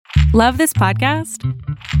Love this podcast?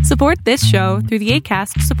 Support this show through the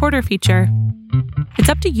Acast supporter feature. It's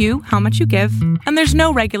up to you how much you give, and there's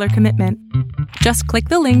no regular commitment. Just click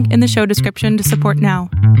the link in the show description to support now.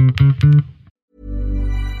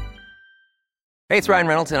 Hey, it's Ryan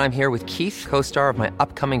Reynolds, and I'm here with Keith, co-star of my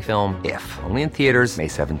upcoming film, If, only in theaters May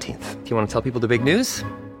 17th. Do you want to tell people the big news?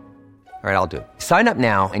 All right, I'll do it. Sign up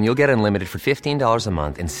now and you'll get unlimited for $15 a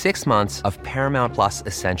month and 6 months of Paramount Plus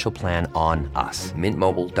Essential Plan on us.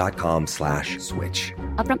 MintMobile.com/switch.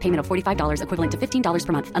 Upfront payment of $45 equivalent to $15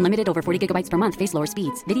 per month. Unlimited over 40 gigabytes per month. Face lower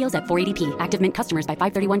speeds. Videos at 480p. Active Mint customers by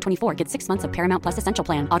 531.24 get 6 months of Paramount Plus Essential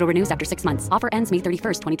Plan. Auto renews after 6 months. Offer ends May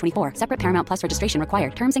 31st, 2024. Separate Paramount Plus registration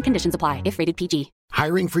required. Terms and conditions apply if rated PG.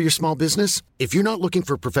 Hiring for your small business? If you're not looking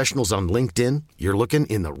for professionals on LinkedIn, you're looking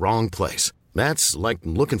in the wrong place. That's like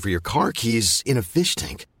looking for your car keys in a fish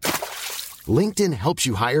tank. LinkedIn helps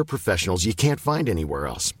you hire professionals you can't find anywhere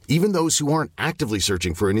else, even those who aren't actively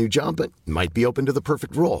searching for a new job but might be open to the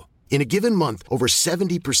perfect role. In a given month, over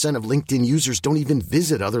 70% of LinkedIn users don't even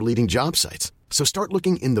visit other leading job sites. So start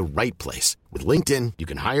looking in the right place. With LinkedIn, you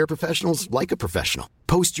can hire professionals like a professional.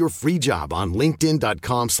 Post your free job on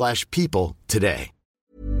linkedin.com/people today.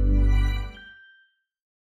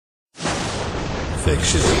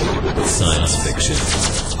 Fiction, science fiction,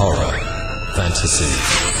 horror, fantasy,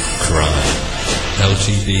 crime,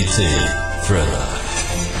 LGBT, thriller.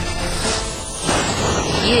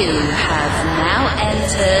 You have now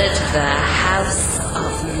entered the House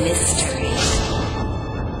of Mystery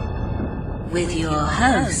with your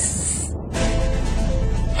hosts,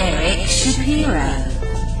 Eric Shapiro,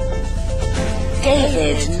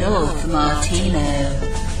 David North Martino,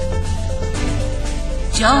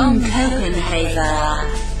 John Copenhaver,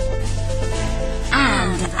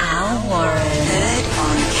 and Al Warren. Heard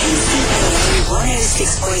on KCAA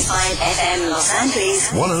 106.5 FM Los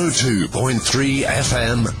Angeles, 102.3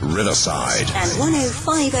 FM Riverside, and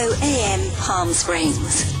 105.0 AM Palm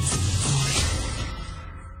Springs.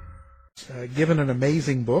 Given an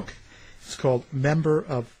amazing book. It's called Member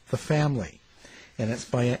of the Family, and it's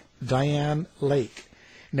by Diane Lake.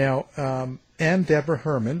 Now, and Deborah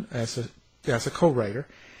Herman as a co-writer,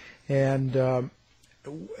 and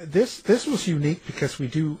this was unique because we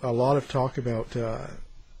do a lot of talk about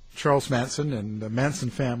Charles Manson and the Manson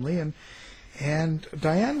family, and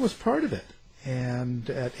Diane was part of it. And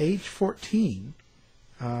at age 14,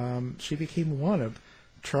 she became one of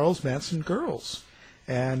Charles Manson girls,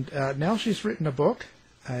 and now she's written a book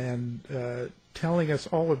and telling us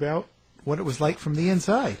all about what it was like from the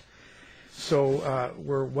inside. So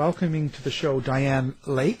we're welcoming to the show Diane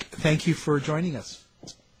Lake. Thank you for joining us.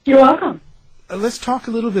 You're welcome. Let's talk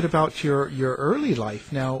a little bit about your early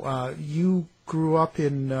life. Now, you grew up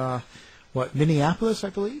in, Minneapolis, I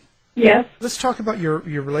believe? Yes. Let's talk about your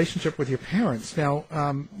relationship with your parents. Now,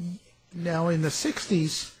 now in the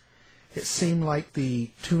 60s, it seemed like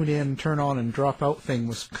the tune in, turn on, and drop out thing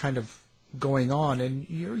was kind of going on, and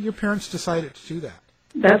your parents decided to do that.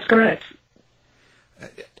 That's correct.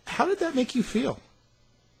 How did that make you feel?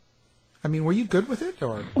 I mean, were you good with it,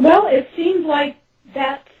 or? Well, it seemed like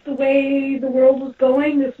that's the way the world was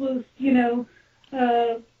going. This was,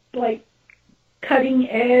 like cutting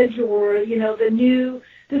edge, or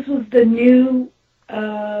this was the new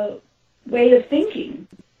way of thinking,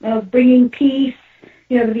 of bringing peace.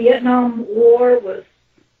 The Vietnam War was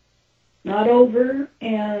not over,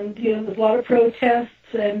 and there was a lot of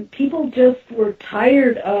protests, and people just were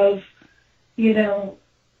tired of,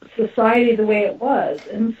 society the way it was.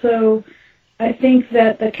 And so I think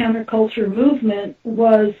that the counterculture movement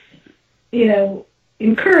was,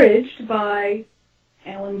 encouraged by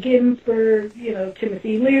Allen Ginsberg,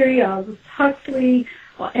 Timothy Leary, Aldous Huxley,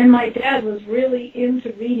 and my dad was really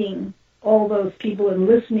into reading all those people and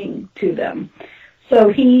listening to them. So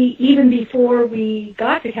he, even before we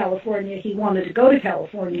got to California, he wanted to go to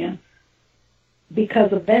California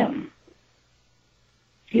because of them.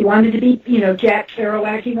 He wanted to be, Jack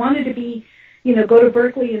Kerouac. He wanted to be, go to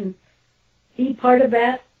Berkeley and be part of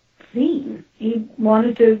that scene. He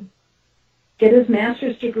wanted to get his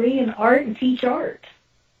master's degree in art and teach art.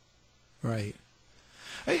 Right.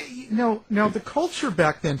 Now the culture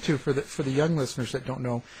back then too, for the young listeners that don't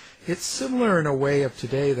know, it's similar in a way of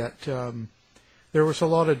today that there was a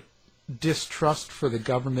lot of distrust for the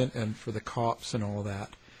government and for the cops and all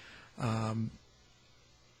that.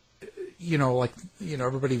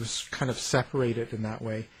 Everybody was kind of separated in that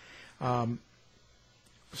way.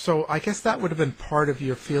 So I guess that would have been part of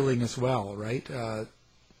your feeling as well, right?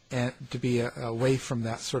 And to be away from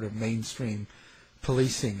that sort of mainstream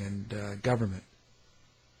policing and government.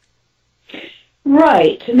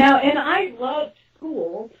 Right. Now, and I loved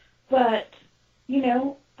school, but,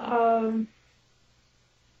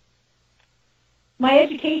 my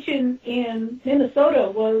education in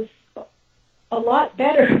Minnesota was a lot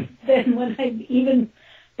better than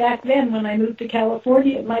back then when I moved to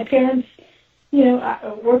California. My parents,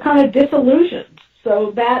 were kind of disillusioned.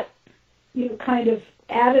 So that, kind of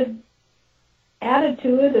added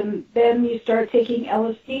to it, and then you start taking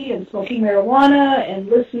LSD and smoking marijuana and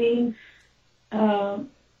listening to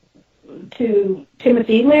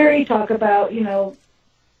Timothy Leary talk about,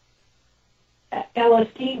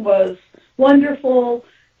 LSD was wonderful,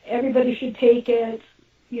 everybody should take it,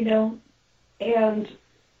 and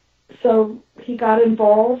so he got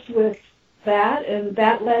involved with that, and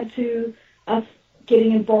that led to us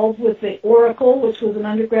getting involved with the Oracle, which was an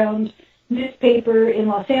underground newspaper in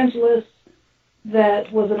Los Angeles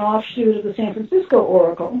that was an offshoot of the San Francisco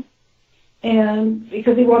Oracle, and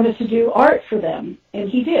because he wanted to do art for them, and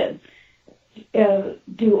he did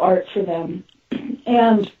do art for them,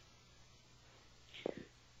 and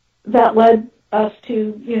that led us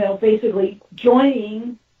to, basically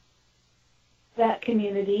joining that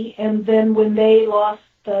community, and then when they lost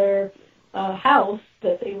their house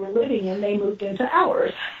that they were living in, they moved into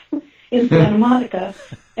ours in Santa Monica,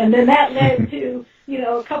 and then that led to,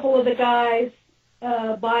 a couple of the guys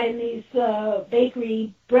buying these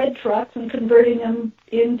bakery bread trucks and converting them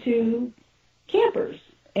into campers.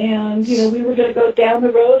 And, we were going to go down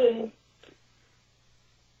the road and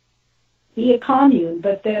be a commune,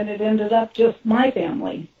 but then it ended up just my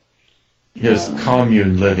family. Yes,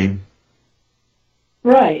 commune living.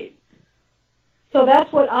 Right. So that's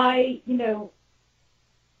what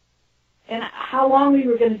and how long we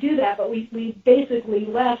were going to do that, but we basically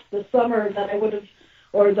left the summer that I would have,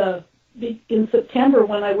 or in September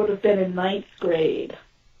when I would have been in 9th grade.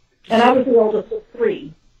 And I was the oldest of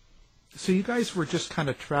 3. So you guys were just kind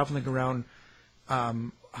of traveling around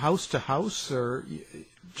house to house, or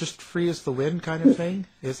just free as the wind kind of thing?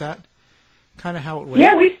 Is that kind of how it went?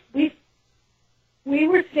 Yeah, we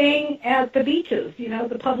were staying at the beaches,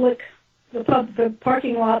 the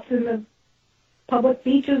parking lots in the public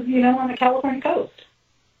beaches, on the California coast.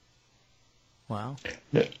 Wow.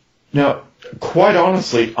 Now, quite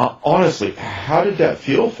honestly, how did that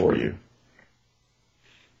feel for you?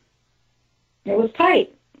 It was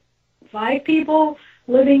tight. 5 people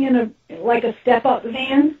living in a step-up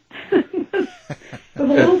van. It was a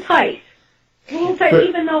little tight. But,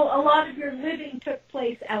 even though a lot of your living took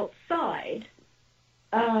place outside.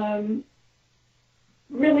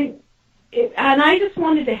 Really, and I just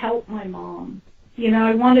wanted to help my mom.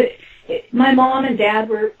 My mom and dad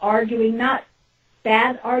were arguing, not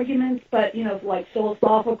bad arguments, but,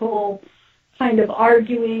 philosophical kind of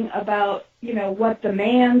arguing about, what the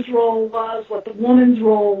man's role was, what the woman's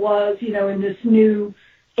role was, in this new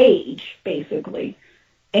age, basically.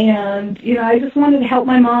 And, I just wanted to help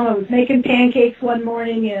my mom. I was making pancakes one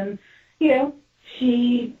morning, and,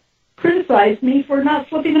 she criticized me for not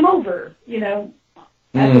flipping them over,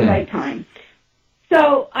 at the right time.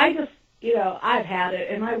 So I just, I've had it,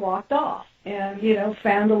 and I walked off and,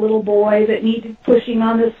 found a little boy that needed pushing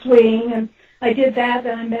on the swing, and I did that.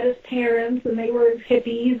 Then I met his parents, and they were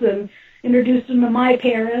hippies, and introduced him to my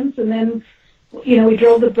parents, and then, we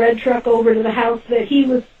drove the bread truck over to the house that he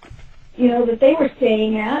was, that they were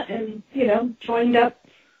staying at, and, joined up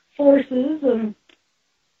forces and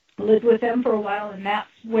lived with them for a while, and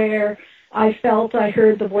that's where I felt I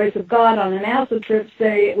heard the voice of God on an acid trip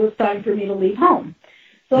say it was time for me to leave home.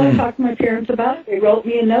 So I talked to my parents about it. They wrote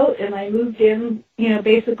me a note, and I moved in,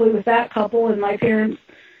 basically with that couple, and my parents,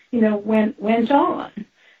 went on.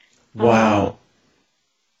 Wow.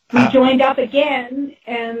 We joined up again,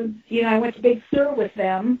 and, I went to Big Sur with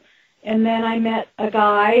them, and then I met a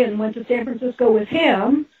guy and went to San Francisco with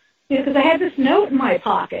him, because I had this note in my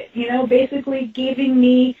pocket, basically making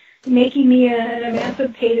me an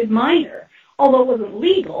emancipated minor, although it wasn't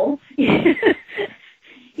legal. It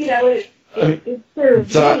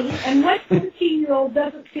served me. And what 17-year-old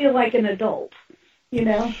doesn't feel like an adult,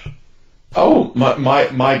 Oh,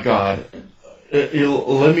 my God.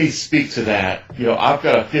 Let me speak to that. I've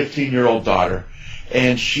got a 15-year-old daughter,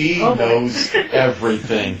 and she knows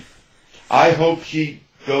everything. I hope she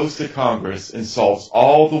goes to Congress and solves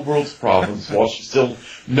all the world's problems while she still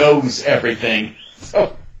knows everything.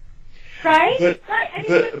 So, right?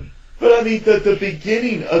 But I mean, the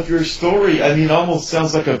beginning of your story, almost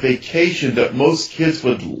sounds like a vacation that most kids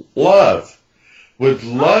would love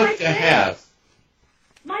to have.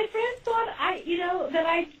 My friends thought that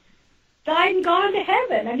I died and gone to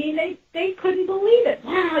heaven. They couldn't believe it.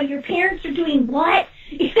 Wow, your parents are doing what?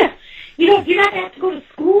 You're not going to have to go to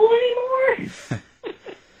school anymore?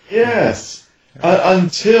 Yes.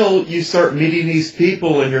 Until you start meeting these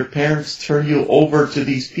people and your parents turn you over to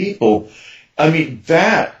these people. I mean,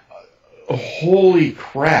 holy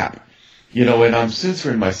crap. You know, and I'm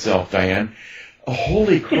censoring myself, Diane.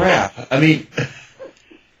 Holy crap. I mean,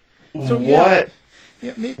 so,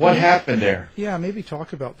 what happened there? Yeah, maybe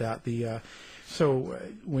talk about that.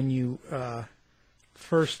 When you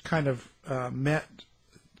first kind of met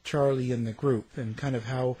Charlie in the group, and kind of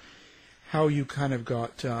how you kind of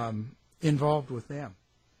got involved with them.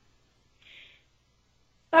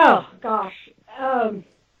 Oh gosh, I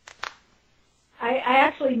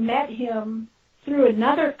actually met him through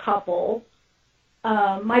another couple.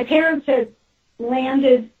 My parents had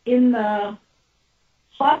landed in the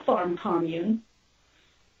Hot Farm commune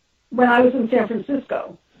when I was in San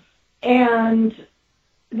Francisco. And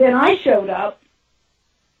then I showed up,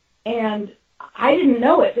 and I didn't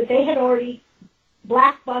know it, but they had already,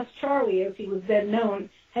 Black Bus Charlie, as he was then known,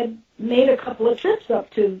 had made a couple of trips up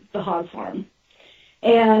to the Hog Farm.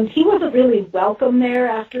 And he wasn't really welcome there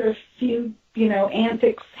after a few,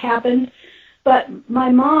 antics happened. But my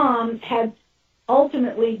mom had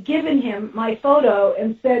ultimately given him my photo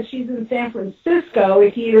and said she's in San Francisco.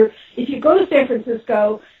 If you go to San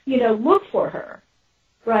Francisco, look for her,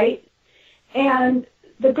 right? And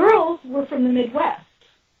the girls were from the Midwest.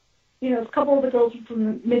 A couple of the girls were from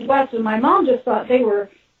the Midwest, and my mom just thought they were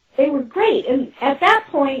great. And at that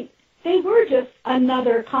point, they were just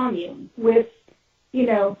another commune with,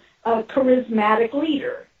 a charismatic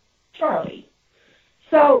leader, Charlie.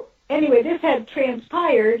 So anyway, this had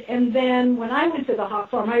transpired, and then when I went to the Hog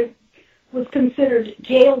Farm, I was considered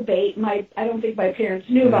jailbait. I don't think my parents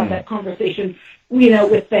knew about that conversation,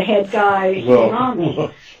 with the head guy around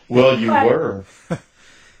me. Well, you were.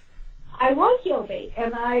 I was jailbait,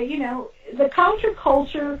 and the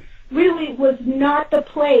counterculture really was not the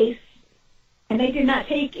place, and they did not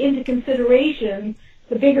take into consideration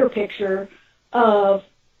the bigger picture of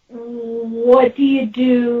what do you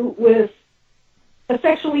do with a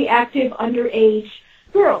sexually active underage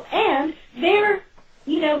girl. And they're,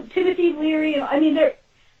 Timothy Leary, they're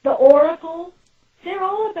the Oracle, they're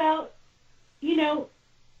all about,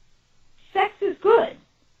 sex is good.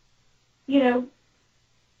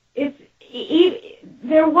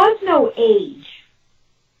 There was no age.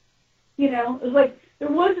 It was like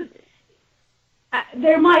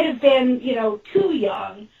there might have been, too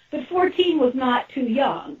young, but 14 was not too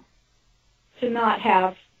young to not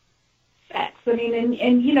have sex.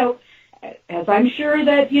 As I'm sure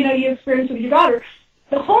that, you experience with your daughter,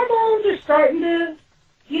 the hormones are starting to,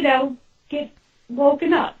 get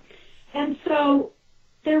woken up. And so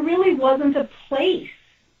there really wasn't a place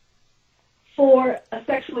for a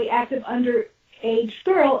sexually active underage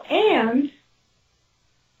girl. And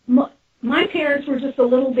my parents were just a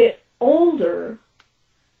little bit older.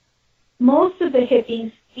 Most of the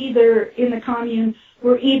hippies, either in the commune,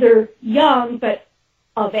 were either young but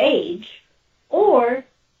of age, or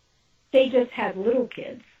they just had little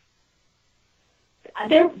kids.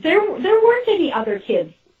 There weren't any other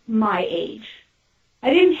kids my age. I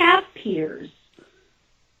didn't have peers.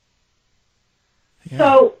 Yeah.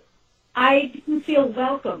 So I didn't feel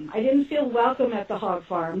welcome. I didn't feel welcome at the Hog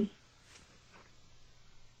Farm.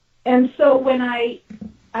 And so when I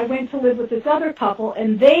went to live with this other couple,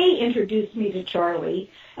 and they introduced me to Charlie,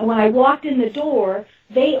 and when I walked in the door,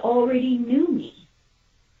 they already knew me.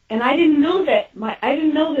 And I didn't know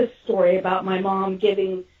this story about my mom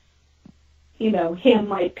giving, him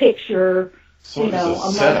my picture, a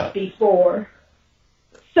month before.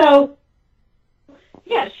 So,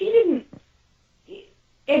 yeah, she didn't.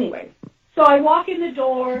 Anyway, so I walk in the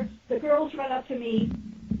door, the girls run up to me,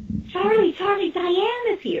 Charlie, Diane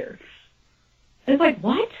is here. And it's like,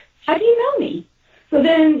 what? How do you know me? So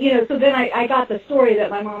then, I got the story that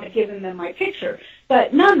my mom had given them my picture.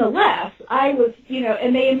 But nonetheless, I was,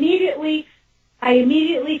 and I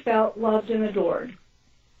immediately felt loved and adored.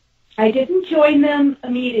 I didn't join them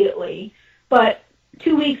immediately, but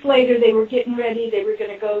 2 weeks later they were getting ready. They were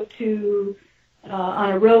going to go to,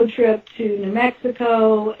 on a road trip to New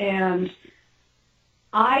Mexico, and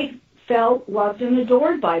I felt loved and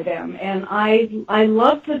adored by them. And I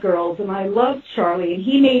loved the girls, and I loved Charlie, and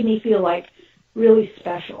he made me feel like really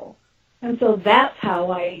special. And so that's how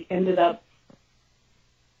I ended up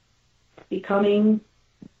becoming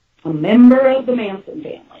a member of the Manson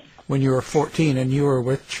family. When you were 14 and you were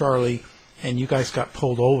with Charlie and you guys got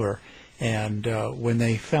pulled over, and when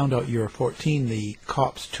they found out you were 14, the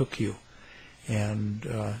cops took you. And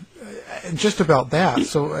just about that,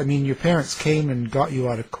 so, your parents came and got you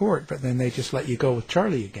out of court, but then they just let you go with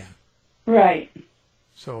Charlie again. Right.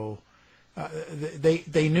 So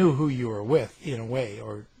they knew who you were with, in a way,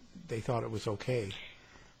 or they thought it was okay.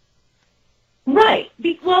 Right.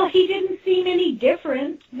 Well, he didn't seem any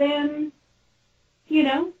different than, you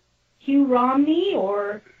know, Hugh Romney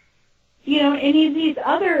or, you know, any of these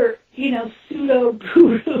other, you know,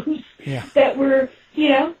 pseudo-gurus that were, you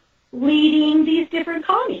know, leading these different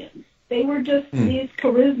communes. They were just these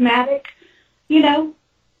charismatic, you know,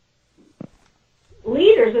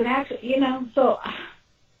 leaders. And actually, you know, so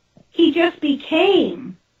he just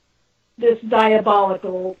became this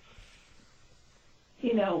diabolical,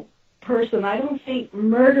 you know, person. I don't think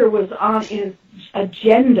murder was on his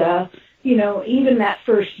agenda, you know, even that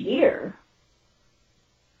first year.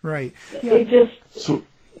 Right. Yeah. It just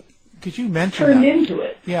could you mention turned into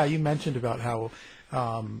it. Yeah, you mentioned about how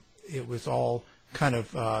it was all kind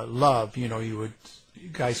of love. You know, you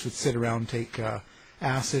guys would sit around, take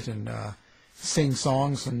acid, and sing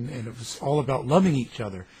songs, and it was all about loving each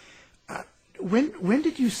other. When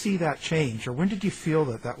did you see that change, or when did you feel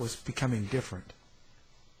that was becoming different?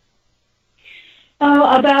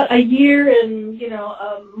 About a year and, you know,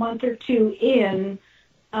 a month or two in,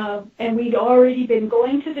 and we'd already been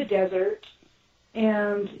going to the desert,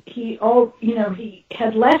 and he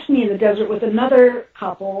had left me in the desert with another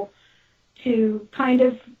couple to kind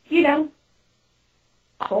of, you know,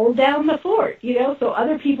 hold down the fort, you know, so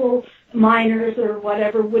other people, miners or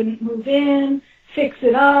whatever, wouldn't move in, fix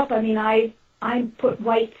it up. I mean, I put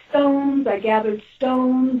white stones, I gathered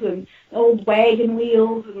stones and old wagon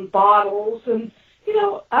wheels and bottles, and, you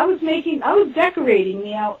know, I was decorating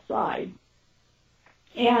the outside.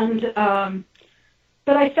 And,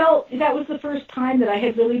 but I felt that was the first time that I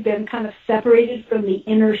had really been kind of separated from the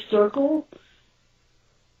inner circle.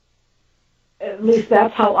 At least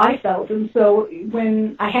that's how I felt. And so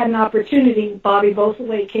when I had an opportunity, Bobby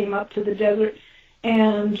Beausoleil came up to the desert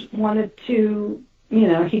and wanted to, you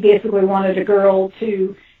know, he basically wanted a girl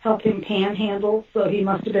to help him panhandle, so he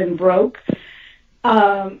must have been broke.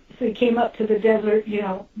 So he came up to the desert, you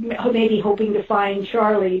know, maybe hoping to find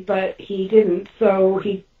Charlie, but he didn't. So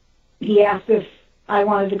he asked if I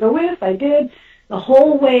wanted to go with. I did. The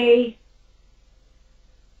whole way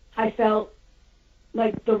I felt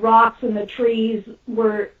like the rocks and the trees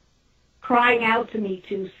were crying out to me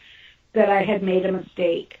that I had made a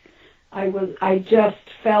mistake. I just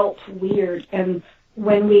felt weird. And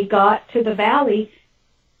when we got to the valley,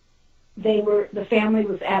 the family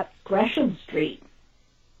was at Gresham Street,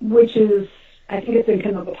 which is, I think it's in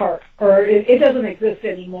Canoga Park, or it doesn't exist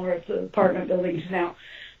anymore. It's apartment buildings now.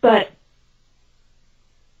 But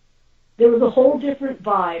there was a whole different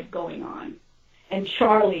vibe going on. And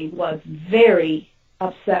Charlie was very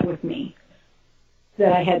upset with me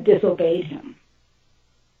that I had disobeyed him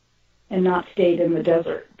and not stayed in the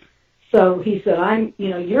desert. So he said,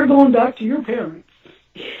 you're going back to your parents.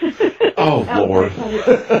 Oh, Lord.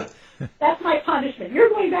 That's my punishment. You're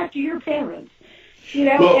going back to your parents. You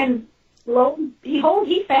know, well, and lo and behold,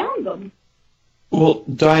 he found them. Well,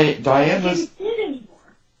 Diane, let's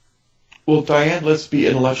be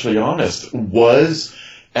intellectually honest. Was,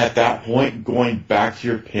 at that point, going back to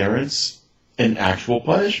your parents an actual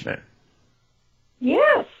punishment?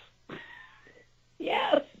 Yes.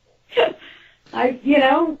 Yes.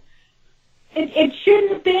 It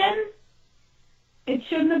shouldn't have been. It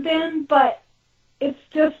shouldn't have been, but it's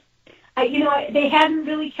just, they hadn't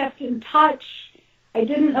really kept in touch. I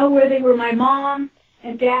didn't know where they were. My mom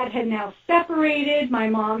and dad had now separated. My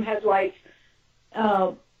mom had,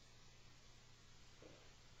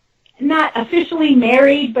 not officially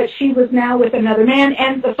married, but she was now with another man.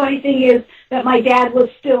 And the funny thing is that my dad was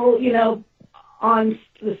still, on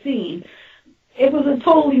the scene. It was a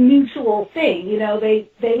totally mutual thing.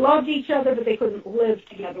 They loved each other, but they couldn't live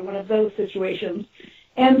together, one of those situations.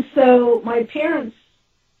 And so my parents,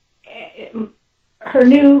 her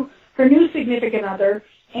new significant other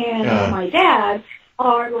and my dad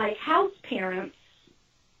are like house parents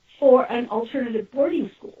for an alternative boarding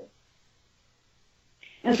school.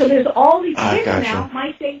 And so there's all these kids now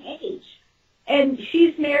my same age. And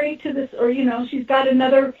she's married to this, or, she's got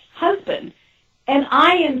another husband. And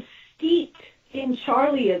I am steeped in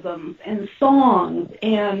Charlieisms and songs,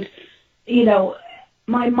 and,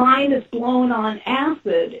 my mind is blown on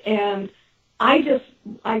acid. And I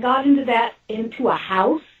got into a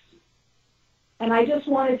house, and I just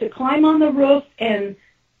wanted to climb on the roof and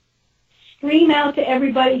scream out to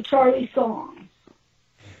everybody Charlie songs.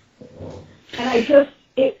 And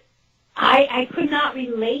I could not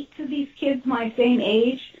relate to these kids my same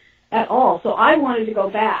age at all. So I wanted to go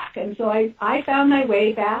back. And so I found my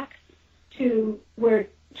way back to where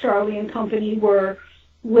Charlie and company were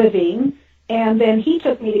living. And then he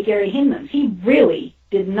took me to Gary Hinman's. He really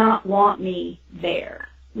did not want me there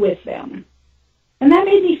with them. And that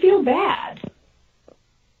made me feel bad.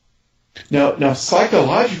 Now,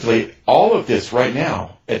 psychologically, all of this right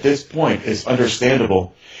now, at this point, is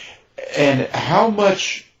understandable. And how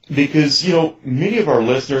much, because, many of our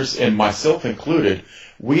listeners, and myself included,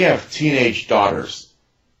 we have teenage daughters.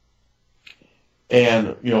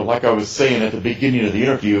 And, like I was saying at the beginning of the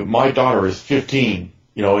interview, my daughter is 15,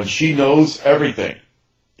 and she knows everything.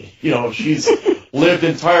 She's lived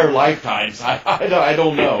entire lifetimes. I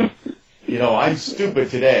don't know. I'm stupid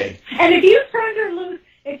today. And if you turned her loose,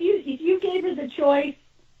 if you gave her the choice,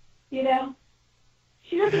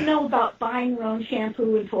 she doesn't know about buying her own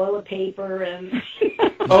shampoo and toilet paper and.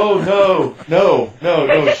 Oh no!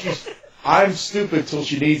 I'm stupid till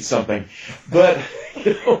she needs something, but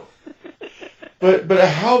but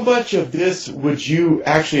how much of this would you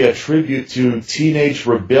actually attribute to teenage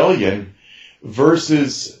rebellion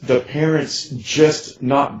versus the parents just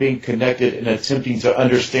not being connected and attempting to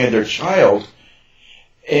understand their child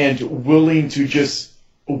and willing to just.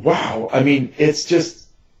 Wow, I mean, it's just,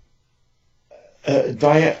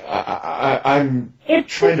 Diane, I'm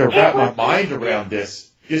trying to wrap my mind around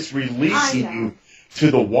this, just releasing you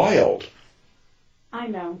to the wild. I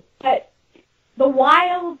know, but the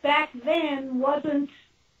wild back then wasn't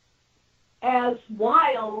as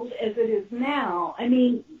wild as it is now. I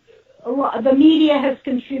mean, the media has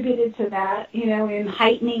contributed to that, in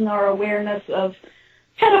heightening our awareness of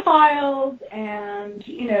pedophiles and,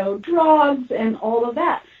 drugs and all of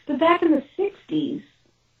that. But back in the 60s,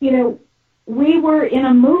 we were in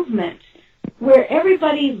a movement where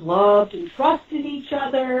everybody loved and trusted each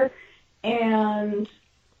other, and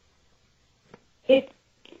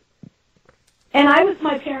I was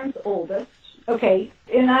my parents' oldest, okay,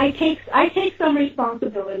 and I take some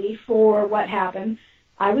responsibility for what happened.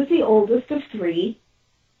 I was the oldest of 3.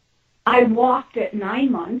 I walked at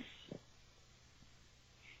 9 months.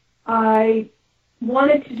 I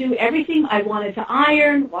wanted to do everything. I wanted to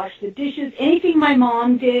iron, wash the dishes, anything my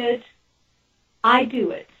mom did, I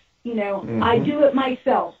do it. I do it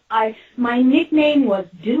myself. My nickname was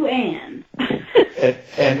Do-Ann.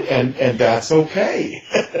 and that's okay.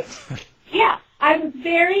 Yeah, I was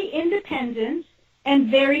very independent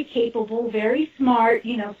and very capable, very smart,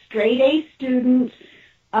 straight A student,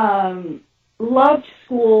 loved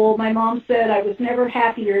school. My mom said I was never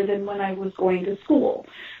happier than when I was going to school.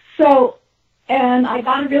 So, and I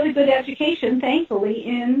got a really good education, thankfully,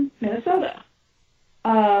 in Minnesota.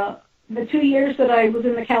 The 2 years that I was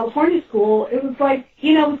in the California school, it was like,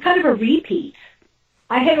 it was kind of a repeat.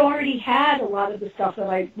 I had already had a lot of the stuff that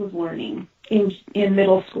I was learning in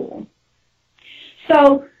middle school.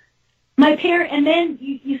 So, and then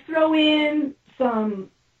you throw in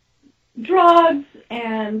some drugs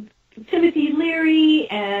and Timothy Leary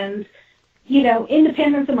and,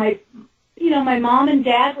 independence of my mom and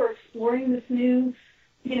dad were exploring this new,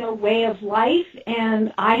 way of life,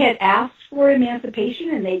 and I had asked for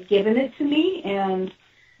emancipation, and they'd given it to me, and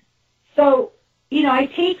so, I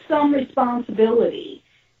take some responsibility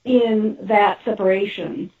in that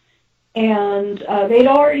separation, and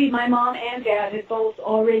my mom and dad had both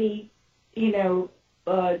already,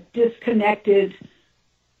 disconnected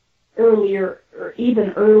earlier, or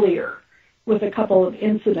even earlier, with a couple of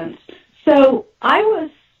incidents. So I was,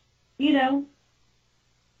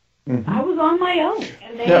 I was on my own.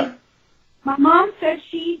 And then my mom said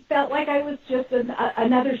she felt like I was just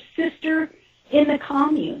another sister in the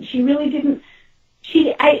commune. She really didn't,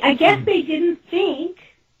 I guess they didn't think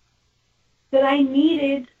that I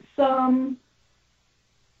needed some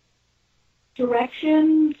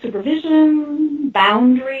direction, supervision,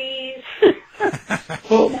 boundaries,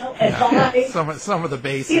 advice. Some of the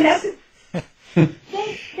basics. They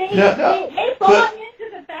bought into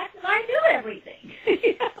the fact that I knew everything.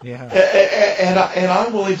 Yeah. And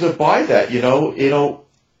I'm willing to buy that,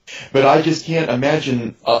 but I just can't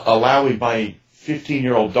imagine allowing my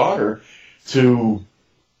 15-year-old daughter to,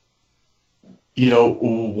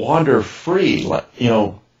 wander free, I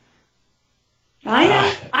know.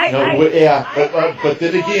 But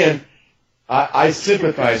then again, I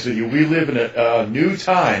sympathize with you. We live in a new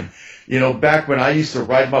time. Back when I used to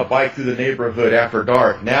ride my bike through the neighborhood after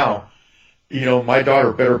dark. Now, my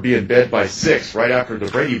daughter better be in bed by 6, right after the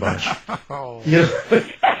Brady Bunch. Oh.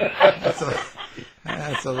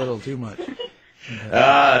 That's a little too much.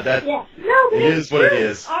 It is what it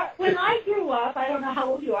is. When I grew up, I don't know how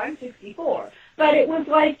old you are, I'm 64, but it was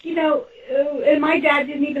like, and my dad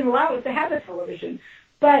didn't even allow us to have a television.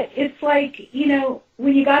 But it's like,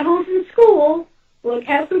 when you got home from school,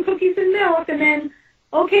 have some cookies and milk, and then,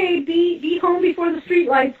 okay, be home before the street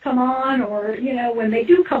lights come on, or, when they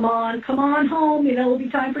do come on home, it'll be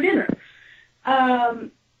time for dinner.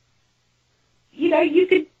 you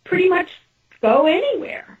could pretty much go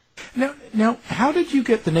anywhere. Now, how did you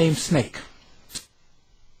get the name Snake?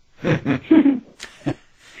 We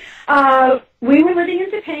were living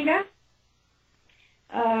in Topanga,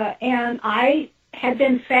 and I had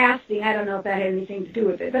been fasting. I don't know if that had anything to do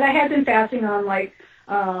with it, but I had been fasting on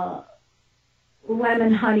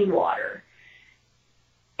lemon honey water.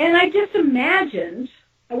 And I just imagined,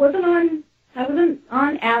 I wasn't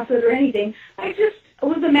on acid or anything. I just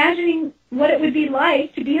was imagining what it would be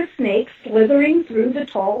like to be a snake slithering through the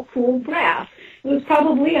tall, cool grass. It was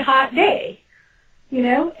probably a hot day,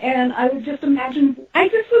 and I was just imagining what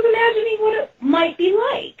it might be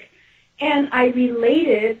like. And I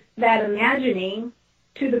related that imagining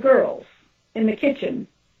to the girls in the kitchen.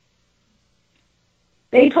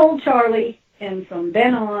 They told Charlie, and from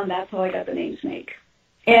then on, that's how I got the name Snake.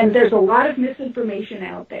 And there's a lot of misinformation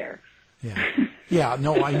out there. Yeah,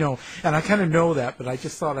 no, I know, and I kind of know that, but I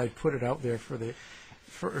just thought I'd put it out there for the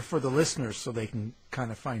listeners so they can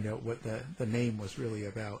kind of find out what the name was really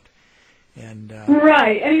about. And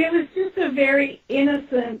right, I mean, it was just a very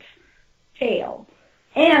innocent tale.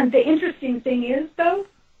 And the interesting thing is, though,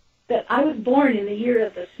 that I was born in the year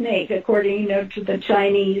of the snake, according, to the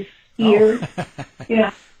Chinese year.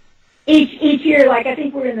 Oh. Each year, like I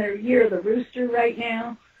think we're in the year of the rooster right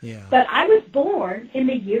now. Yeah. But I was born in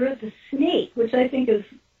the year of the snake, which I think is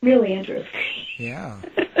really interesting. Yeah.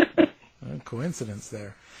 Coincidence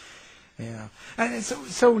there. Yeah. And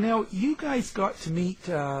so now you guys got to meet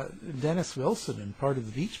Dennis Wilson and part of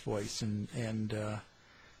the Beach Boys, and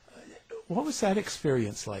what was that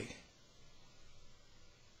experience like?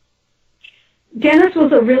 Dennis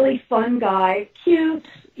was a really fun guy, cute,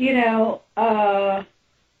 he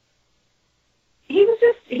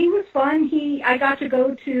was fun. I got to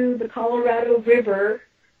go to the Colorado River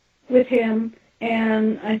with him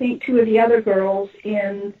and I think two of the other girls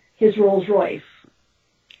in his Rolls Royce.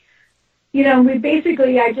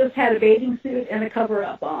 I just had a bathing suit and a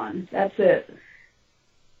cover-up on. That's it.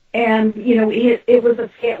 And, it was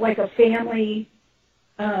like a family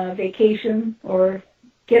vacation or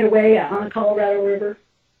getaway on the Colorado River.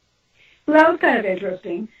 So that was kind of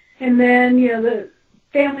interesting. And then, the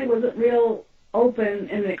family wasn't real open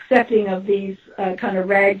and accepting of these kind of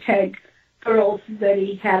ragtag girls that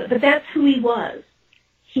he had. But that's who he was.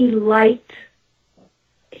 He was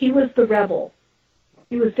the rebel.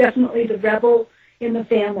 He was definitely the rebel in the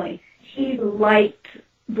family. He liked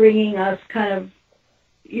bringing us kind of,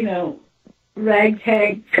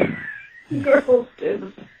 ragtag girls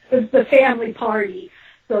to the family party,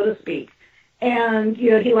 so to speak. And,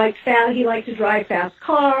 he liked to drive fast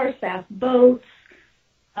cars, fast boats.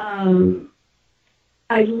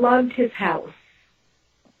 I loved his house.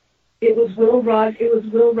 It was Will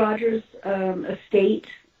Rogers' estate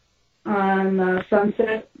on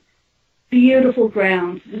Sunset. Beautiful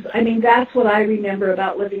grounds. That's what I remember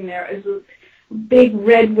about living there. It was big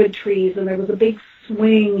redwood trees, and there was a big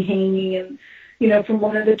swing hanging, and from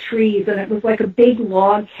one of the trees, and it was like a big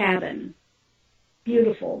log cabin.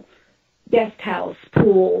 Beautiful guest house,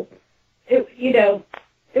 pool. It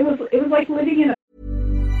was like living in a.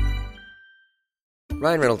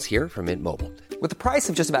 Ryan Reynolds here from Mint Mobile. With the price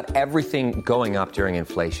of just about everything going up during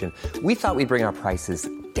inflation, we thought we'd bring our prices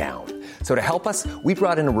down. So to help us, we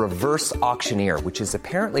brought in a reverse auctioneer, which is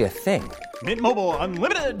apparently a thing. Mint Mobile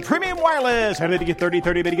Unlimited Premium Wireless. How to get 30,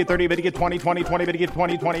 30, bit to get 30, bit to get 20, 20, 20, bit to get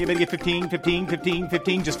 20, 20, bit to get 15, 15, 15,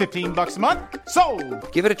 15, just $15 a month?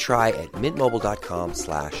 Sold! Give it a try at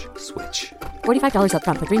mintmobile.com/switch. $45 up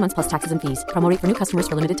front for 3 months plus taxes and fees. Promo rate for new customers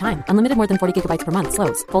for limited time. Unlimited more than 40 gigabytes per month.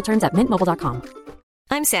 Slows full terms at mintmobile.com.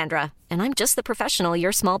 I'm Sandra, and I'm just the professional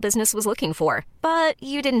your small business was looking for. But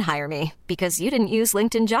you didn't hire me because you didn't use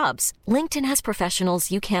LinkedIn Jobs. LinkedIn has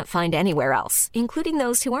professionals you can't find anywhere else, including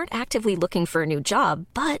those who aren't actively looking for a new job,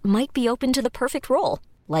 but might be open to the perfect role,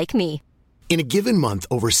 like me. In a given month,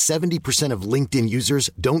 over 70% of LinkedIn users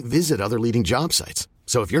don't visit other leading job sites.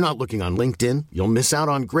 So if you're not looking on LinkedIn, you'll miss out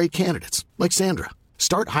on great candidates like Sandra.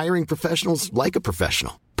 Start hiring professionals like a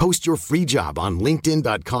professional. Post your free job on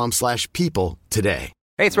linkedin.com/people today.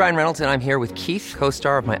 Hey, it's Ryan Reynolds, and I'm here with Keith,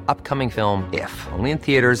 co-star of my upcoming film, If, only in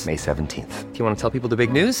theaters May 17th. Do you want to tell people the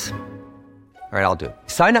big news? All right, I'll do it.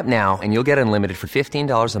 Sign up now and you'll get unlimited for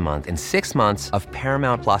 $15 a month and 6 months of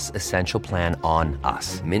Paramount Plus Essential Plan on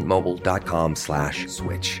us.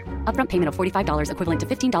 MintMobile.com/switch. Upfront payment of $45 equivalent to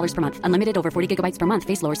 $15 per month. Unlimited over 40 gigabytes per month.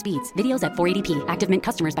 Face lower speeds. Videos at 480p. Active Mint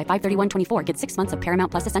customers by 531.24 get 6 months of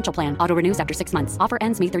Paramount Plus Essential Plan. Auto renews after 6 months. Offer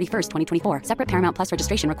ends May 31st, 2024. Separate Paramount Plus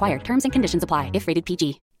registration required. Terms and conditions apply if rated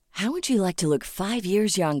PG. How would you like to look 5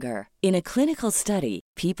 years younger? In a clinical study,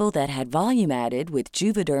 people that had volume added with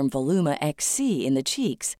Juvederm Voluma XC in the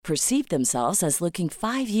cheeks perceived themselves as looking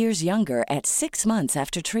 5 years younger at 6 months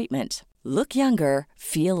after treatment. Look younger,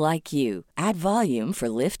 feel like you. Add volume for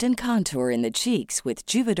lift and contour in the cheeks with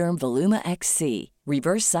Juvederm Voluma XC.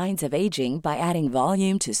 Reverse signs of aging by adding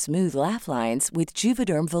volume to smooth laugh lines with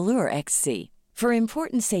Juvederm Volure XC. For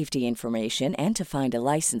important safety information and to find a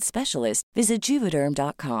licensed specialist, visit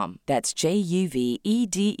Juvederm.com. That's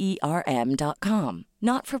JUVEDERM.com.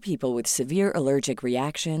 Not for people with severe allergic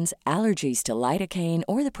reactions, allergies to lidocaine,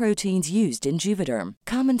 or the proteins used in Juvederm.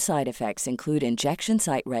 Common side effects include injection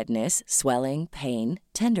site redness, swelling, pain,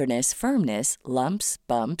 tenderness, firmness, lumps,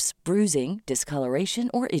 bumps, bruising, discoloration,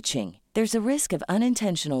 or itching. There's a risk of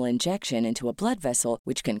unintentional injection into a blood vessel,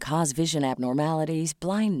 which can cause vision abnormalities,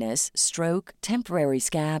 blindness, stroke, temporary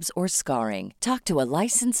scabs, or scarring. Talk to a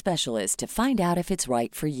licensed specialist to find out if it's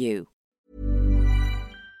right for you.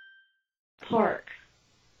 Park.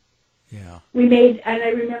 Yeah. We made, and I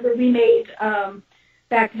remember we made,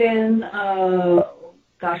 back then,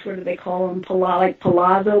 what do they call them? Like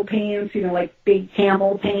palazzo pants, like big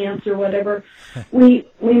camel pants or whatever. we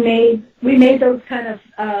made those kind of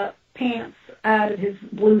pants out of his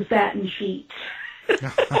blue satin sheets.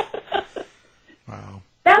 Wow.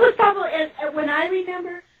 That was probably, when I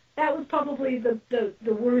remember, that was probably the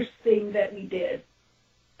worst thing that we did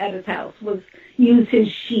at his house, was use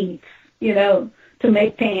his sheets, to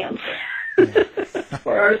make pants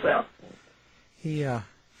for ourselves. Yeah.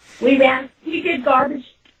 We did garbage.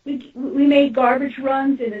 We made garbage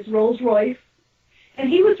runs in his Rolls Royce, and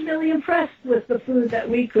he was really impressed with the food that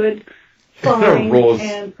we could find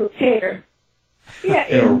and prepare. Yeah,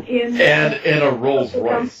 in a Rolls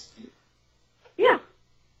Royce. Yeah.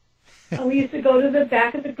 And we used to go to the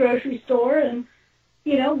back of the grocery store and,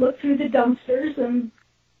 look through the dumpsters and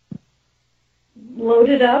load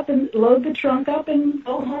the trunk up and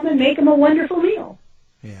go home and make them a wonderful meal.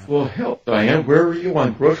 Yeah. Well, hell, Diane, where were you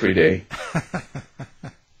on grocery day?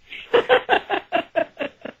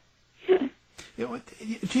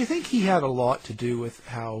 Do you think he had a lot to do with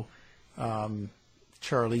how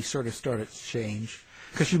Charlie sort of started to change?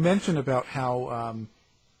 Because you mentioned about how,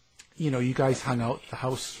 you guys hung out at the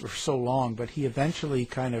house for so long, but he eventually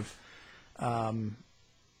kind of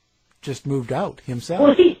just moved out himself.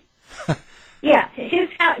 Well,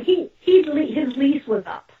 his lease was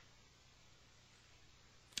up.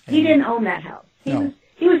 He didn't own that house.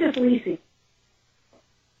 He was just leasing.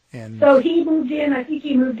 And so he moved in. I think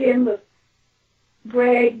he moved in with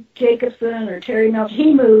Greg Jacobson or Terry Melch.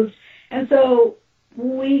 He moved, and so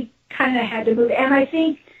we kind of had to move. And I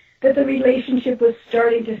think that the relationship was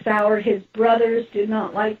starting to sour. His brothers did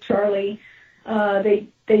not like Charlie. They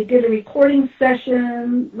did a recording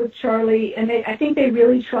session with Charlie, and I think they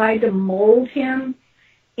really tried to mold him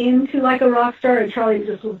into like a rock star, and Charlie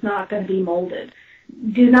just was not going to be molded.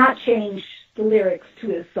 Do not change the lyrics to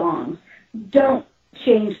his songs. Don't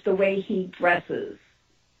change the way he dresses.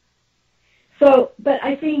 So, but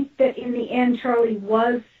I think that in the end, Charlie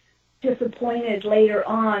was disappointed later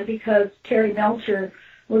on because Terry Melcher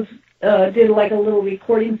did like a little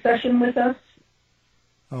recording session with us.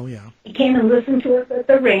 Oh, yeah. He came and listened to us at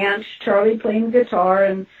the ranch, Charlie playing guitar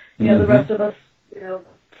and, the rest of us,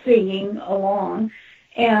 singing along.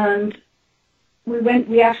 And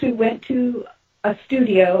we actually went to a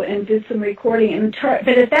studio and did some recording. But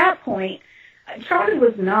at that point, Charlie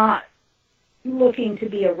was not looking to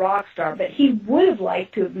be a rock star, but he would have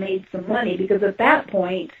liked to have made some money because at that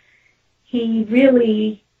point, he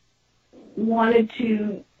really wanted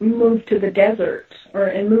to move to the desert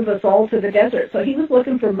and move us all to the desert. So he was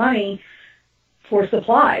looking for money for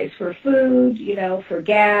supplies, for food, for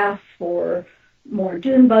gas, for more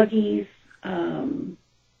dune buggies, that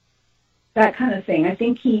kind of thing.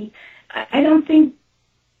 I don't think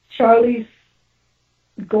Charlie's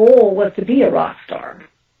goal was to be a rock star.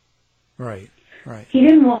 Right. He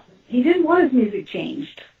didn't want his music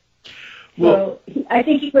changed. Well, So I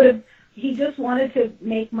think he just wanted to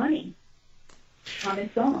make money on his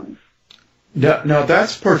songs. Now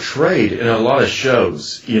that's portrayed in a lot of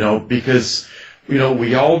shows, because,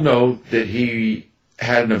 we all know that he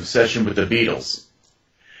had an obsession with the Beatles.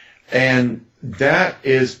 And that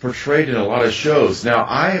is portrayed in a lot of shows. Now,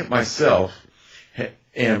 I myself,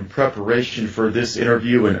 in preparation for this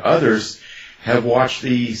interview and others, have watched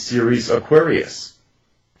the series Aquarius.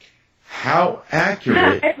 How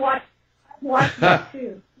accurate... I've watched that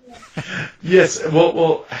too. Yeah. Yes,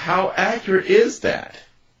 well, how accurate is that?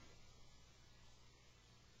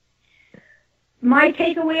 My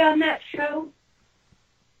takeaway on that show,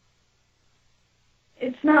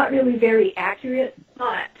 it's not really very accurate,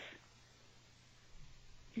 but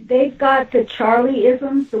they've got the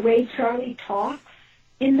Charlie-isms, the way Charlie talks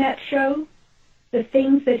in that show. The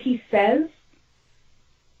things that he says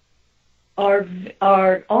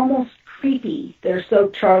are almost creepy. They're so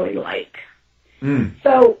Charlie-like.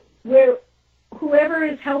 So whoever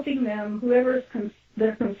is helping them, whoever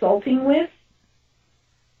they're consulting with,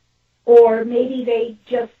 or maybe they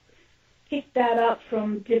just pick that up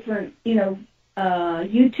from different,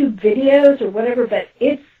 YouTube videos or whatever, but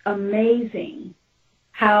it's amazing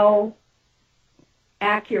how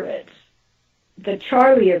accurate the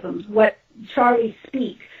Charlie-isms, what Charlie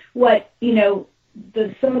speaks, what,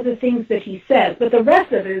 some of the things that he says, but the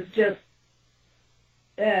rest of it is just,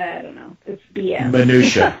 I don't know, it's BS.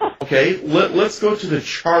 Minutia. Okay, let's go to the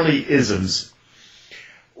Charlie-isms.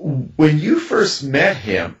 When you first met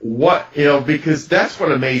him, because that's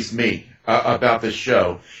what amazed me about the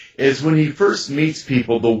show, is when he first meets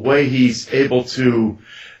people, the way he's able to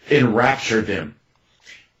enrapture them.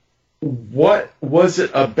 What was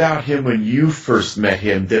it about him when you first met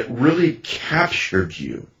him that really captured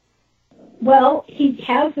you? Well, he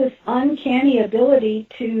has this uncanny ability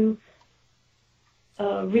to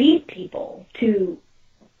read people, to,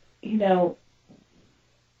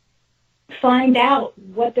 find out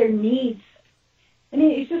what their needs. I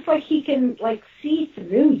mean, it's just like he can, see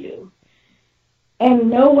through you and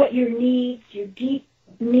know what your needs, your deep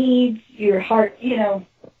needs, your heart,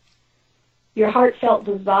 your heartfelt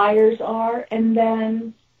desires are, and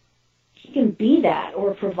then he can be that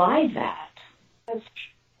or provide that.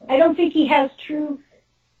 I don't think he has true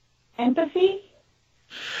empathy.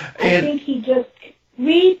 I think he just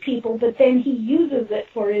reads people, but then he uses it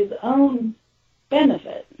for his own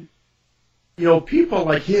benefit. People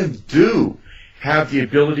like him do have the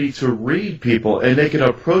ability to read people, and they can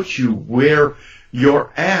approach you where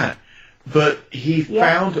you're at. But he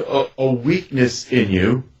found a weakness in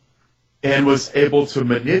you and was able to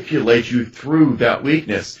manipulate you through that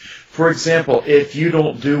weakness. For example, if you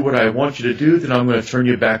don't do what I want you to do, then I'm going to turn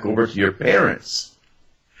you back over to your parents.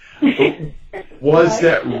 Was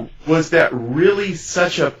that really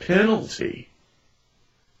such a penalty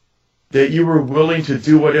that you were willing to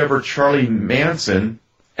do whatever Charlie Manson,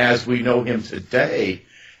 as we know him today,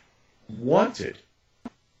 wanted?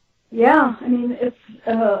 Yeah, I mean, it's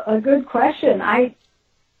a good question. I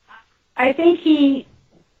think he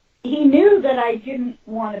knew that I didn't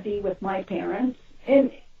want to be with my parents,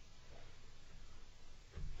 and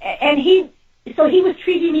he was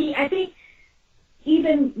treating me. I think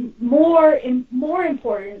even more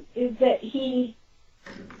important is that he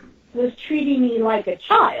was treating me like a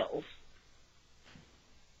child,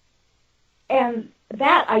 and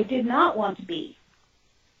that I did not want to be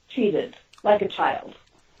treated like a child.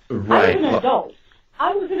 Right. I was an adult.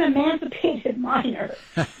 I was an emancipated minor.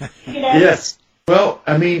 Yes. Well,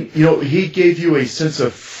 I mean, he gave you a sense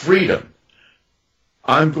of freedom.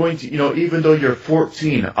 I'm going to, even though you're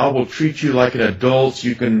 14, I will treat you like an adult.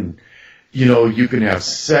 You can have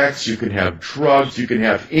sex, you can have drugs, you can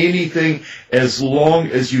have anything as long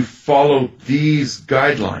as you follow these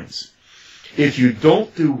guidelines. If you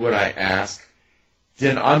don't do what I ask,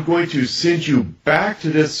 then I'm going to send you back to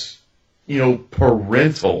this,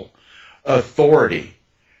 parental authority.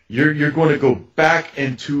 You're going to go back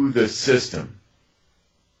into the system.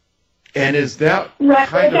 And is that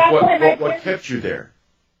kind of what kept you there?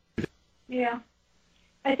 Yeah.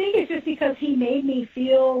 I think it's just because he made me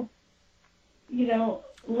feel,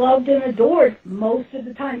 loved and adored most of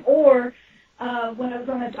the time. Or when I was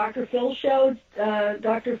on a Dr. Phil show,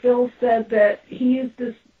 Dr. Phil said that he used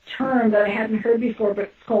this term that I hadn't heard before, but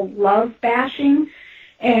it's called love bashing.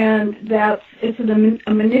 And it's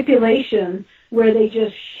a manipulation where they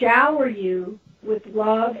just shower you with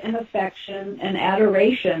love and affection and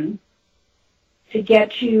adoration to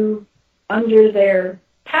get you under their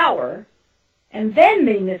power, and then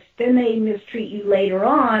they mistreat you later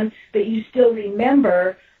on, but you still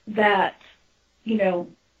remember that, the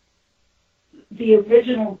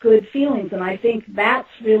original good feelings. And I think that's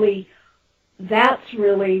really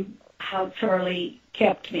how Charlie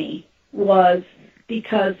kept me, was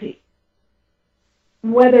because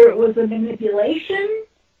whether it was a manipulation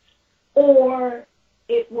or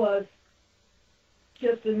it was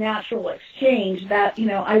just a natural exchange, that,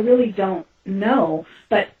 I really don't know.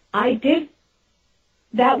 But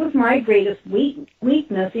that was my greatest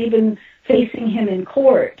weakness, even facing him in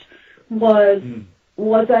court, was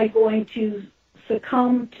I going to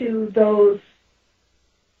succumb to those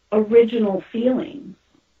original feelings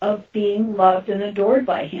of being loved and adored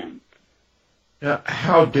by him? Now,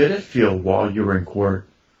 how did it feel while you were in court?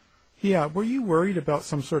 Yeah, were you worried about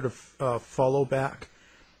some sort of follow back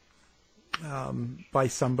by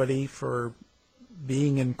somebody for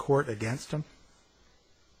being in court against him?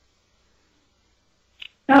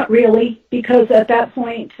 Not really, because at that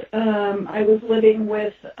point I was living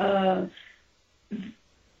with Inyo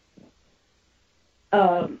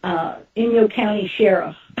County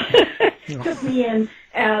Sheriff. Took me in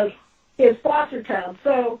as his foster child.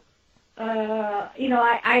 So,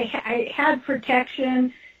 I had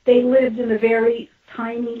protection. They lived in a very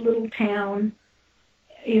tiny little town,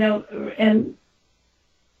 and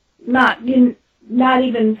not even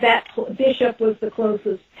that. Bishop was the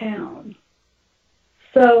closest town.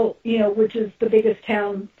 So, which is the biggest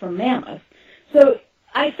town from Mammoth. So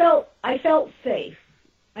I felt safe.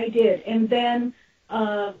 I did. And then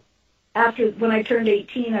when I turned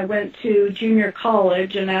 18, I went to junior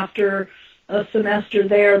college, and after a semester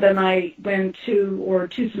there, then I went to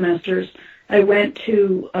 2 semesters, I went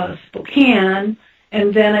to Spokane,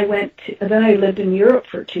 and then I lived in Europe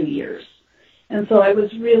for 2 years. And so I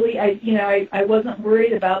was really, I wasn't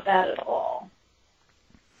worried about that at all.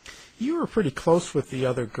 You were pretty close with the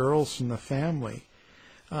other girls in the family.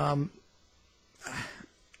 How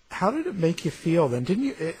did it make you feel then? Didn't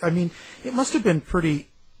you? It must have been pretty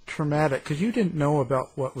traumatic because you didn't know about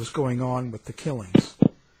what was going on with the killings.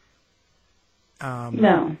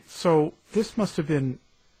 No. So this must have been,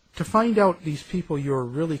 to find out these people you were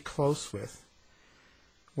really close with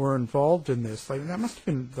were involved in this. Like, that must have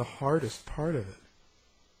been the hardest part of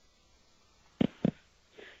it.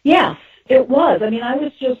 Yes. It was. I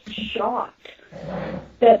was just shocked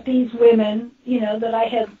that these women, that I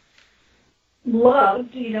had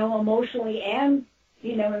loved, emotionally and,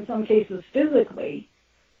 in some cases physically,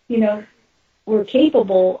 were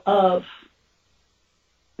capable of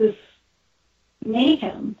this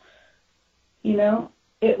mayhem.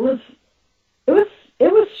 It was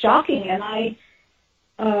shocking, and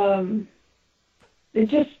it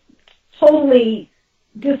just totally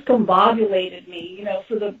discombobulated me,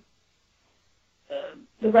 for the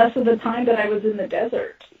rest of the time that I was in the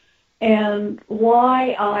desert, and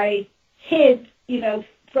why I hid,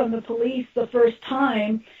 from the police the first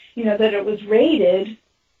time, that it was raided,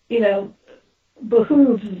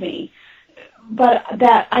 behooves me. But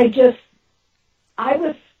that I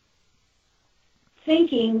was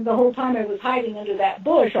thinking the whole time I was hiding under that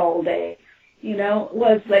bush all day,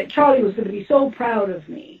 was that Charlie was going to be so proud of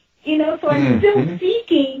me, so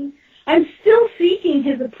I'm still seeking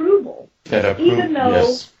his approval. Even though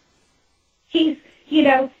yes. He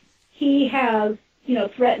has,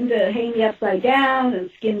 threatened to hang me upside down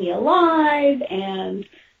and skin me alive, and,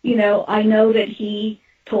 I know that he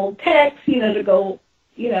told Tex, to go,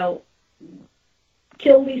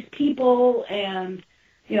 kill these people, and,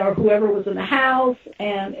 or whoever was in the house,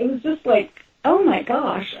 and it was just like, oh my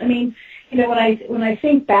gosh. When I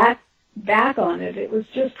think back on it, it was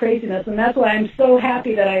just craziness, and that's why I'm so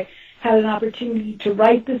happy that I had an opportunity to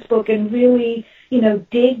write this book and really,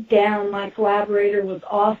 dig down. My collaborator was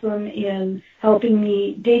awesome in helping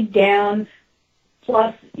me dig down.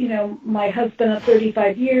 Plus, my husband of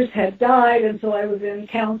 35 years had died, and so I was in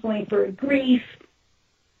counseling for grief.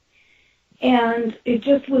 And it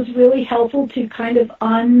just was really helpful to kind of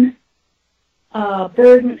unearth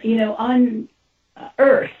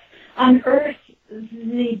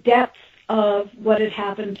the depths of what had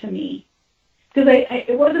happened to me. Because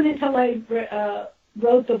it wasn't until I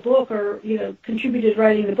wrote the book or, contributed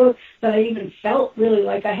writing the book that I even felt really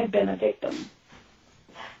like I had been a victim.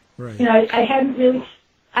 Right. I hadn't really,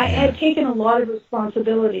 I had taken a lot of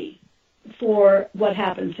responsibility for what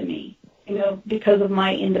happened to me, because of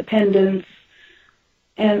my independence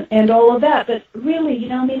and all of that. But really,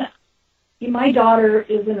 my daughter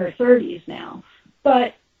is in her 30s now,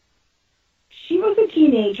 but she was a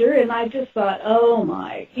teenager, and I just thought, oh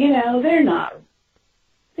my, they're not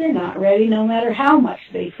ready, no matter how much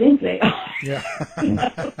they think they are. Yeah.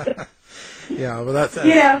 Yeah, well, that's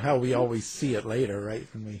how we always see it later, right?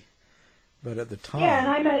 But at the time.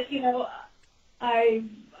 Yeah, and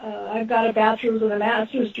I've got a bachelor's and a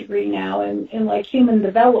master's degree now in human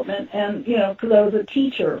development, and because I was a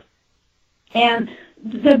teacher, and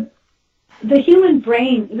the human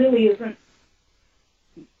brain really isn't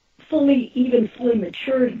fully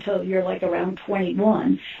matured until you're around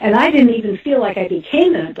 21, and I didn't even feel like I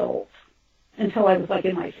became an adult until I was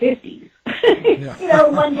in my 50s. Yeah.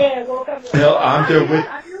 One day I woke up. No, I'm there with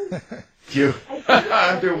you.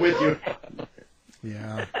 I'm there with you.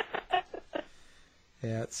 Yeah.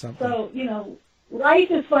 Yeah, it's something. So life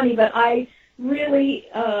is funny, but I really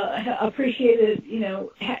appreciated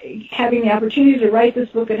having the opportunity to write this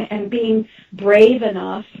book and being brave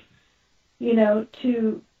enough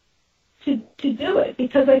to do it,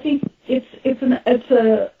 because I think it's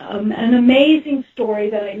an amazing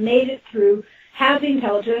story that I made it through, have the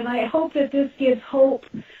intelligence, and I hope that this gives hope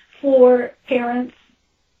for parents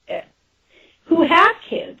who have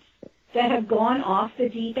kids that have gone off the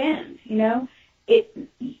deep end.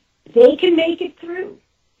 They can make it through.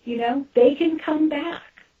 They can come back.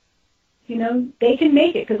 They can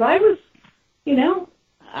make it. Because I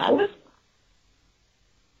was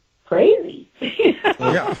crazy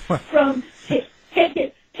from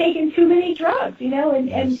taking too many drugs,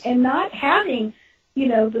 and not having,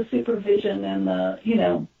 the supervision and the,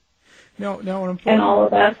 and all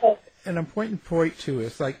of that. An important point too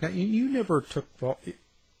is like, now you never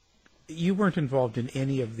you weren't involved in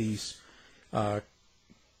any of these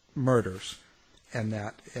murders, and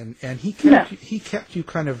that, and he kept you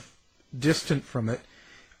kind of distant from it.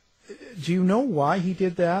 Do you know why he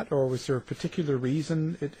did that, or was there a particular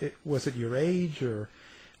reason? Was it your age, or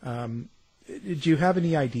did you have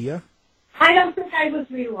any idea? I don't think I was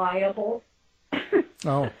reliable.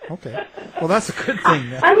 Oh, okay. Well, that's a good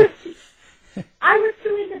thing. I was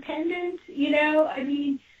too independent,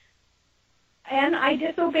 and I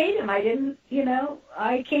disobeyed him. I didn't,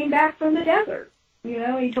 I came back from the desert.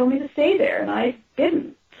 He told me to stay there, and I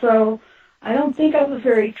didn't. So I don't think I was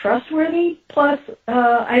very trustworthy. Plus,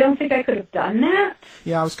 I don't think I could have done that.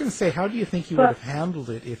 Yeah, I was going to say, how do you think you would have handled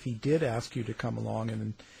it if he did ask you to come along?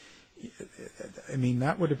 And I mean,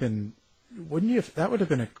 that would have been, wouldn't you? That would have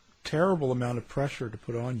been a terrible amount of pressure to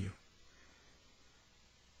put on you.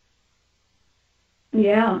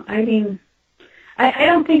 Yeah, I mean, I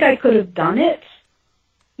don't think I could have done it.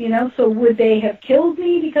 So would they have killed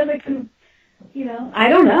me because I couldn't? I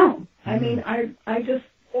don't know. I mean, I just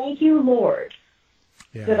thank you, Lord,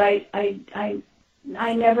 that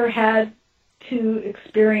I never had to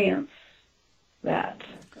experience that.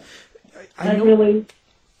 I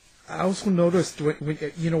also noticed when,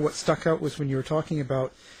 what stuck out was when you were talking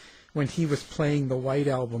about when he was playing the White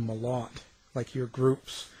Album a lot, like your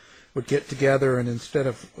groups would get together, and instead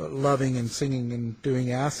of loving and singing and doing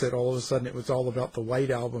acid, all of a sudden it was all about the White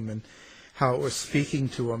Album and how it was speaking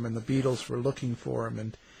to him, and the Beatles were looking for him,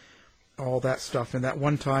 and all that stuff. And that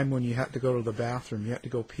one time when you had to go to the bathroom, you had to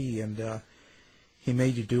go pee, and he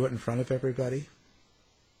made you do it in front of everybody.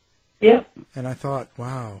 Yep. And I thought,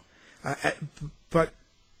 wow. But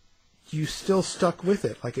you still stuck with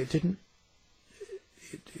it. Like, it didn't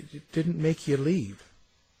make you leave.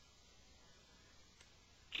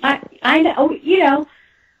 I know, yeah,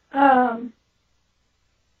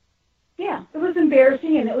 it was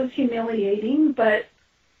embarrassing and it was humiliating, but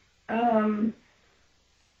I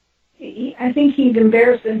think he'd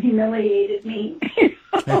embarrassed and humiliated me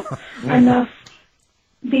enough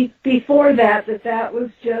before that was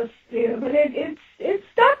just, but it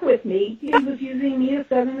stuck with me. He was using me as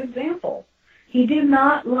an example. He didn't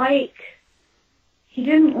like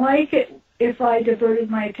it if I diverted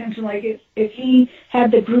my attention, like if he had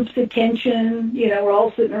the group's attention, we're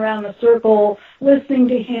all sitting around in a circle listening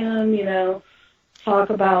to him, talk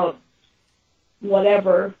about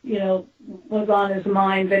whatever, was on his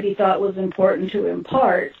mind that he thought was important to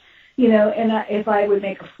impart, and if I would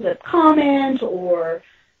make a flip comment or,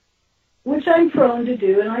 which I'm prone to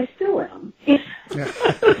do, and I still am.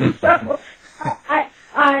 So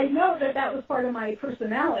I know that was part of my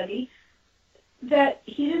personality, that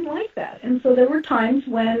he didn't like that. And so there were times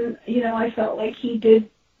when, I felt like he did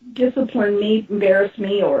discipline me, embarrass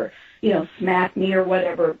me, or, smack me or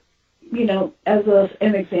whatever, as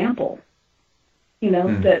an example,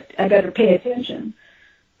 that I better pay attention.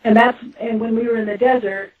 And when we were in the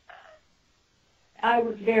desert, I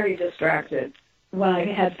was very distracted when I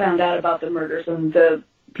had found out about the murders and the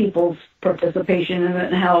people's participation in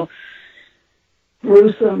it and how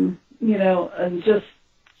gruesome, and just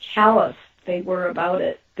callous they were about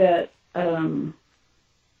it, that I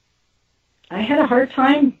had a hard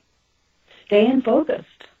time staying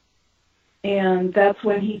focused. And that's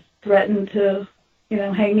when he threatened to,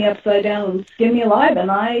 hang me upside down and skin me alive. And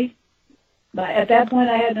at that point,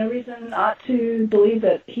 I had no reason not to believe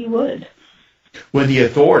that he would. When the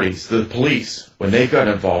authorities, the police, when they got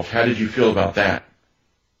involved, how did you feel about that?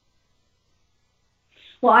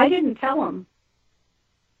 Well, I didn't tell him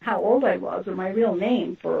how old I was or my real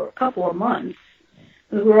name for a couple of months.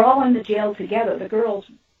 We were all in the jail together. The girls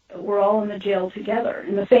were all in the jail together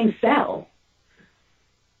in the same cell.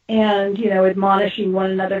 And, admonishing one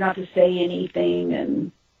another not to say anything.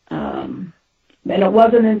 And it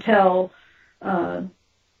wasn't until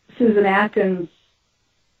Susan Atkins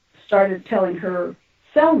started telling her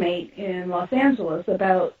cellmate in Los Angeles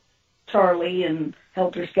about Charlie and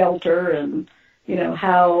Helter Skelter and,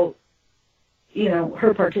 how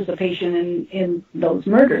her participation in those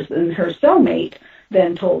murders, and her cellmate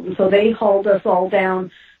then told. And so they hauled us all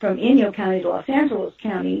down from Inyo County to Los Angeles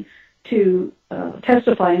County to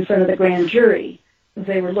testify in front of the grand jury.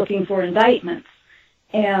 They were looking for indictments.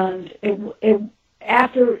 And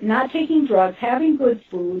after not taking drugs, having good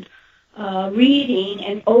food, reading,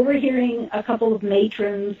 and overhearing a couple of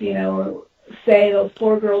matrons, say those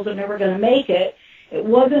poor girls are never going to make it,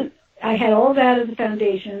 I had all that as a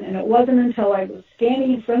foundation, and it wasn't until I was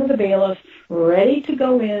standing in front of the bailiff, ready to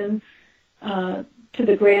go in to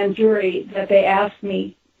the grand jury, that they asked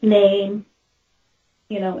me name,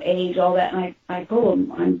 age, all that. And I told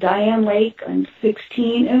them, I'm Diane Lake, I'm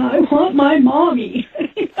 16, and I want my mommy.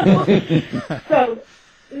 So,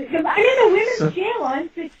 because I'm in a women's jail, I'm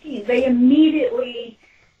 16. They immediately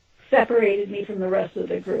separated me from the rest of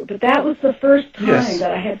the group. But that was the first time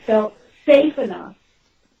that I had felt safe enough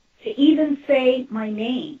to even say my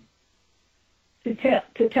name, to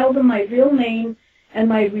tell them my real name and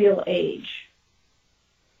my real age.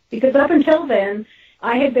 Because up until then,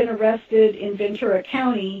 I had been arrested in Ventura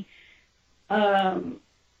County with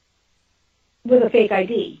a fake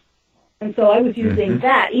ID. And so I was using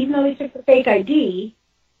that. Even though they took the fake ID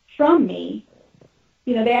from me,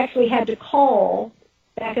 they actually had to call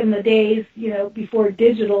back in the days, before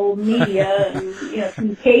digital media and,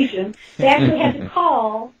 communication. They actually had to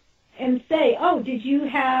call and say, oh, did you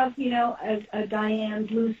have, a Diane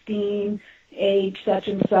Bluestein, age such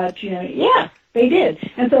and such, Yeah, they did.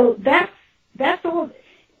 And so that's all.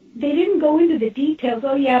 They didn't go into the details.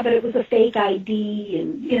 Oh, yeah, but it was a fake ID,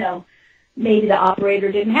 and, maybe the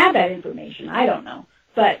operator didn't have that information. I don't know.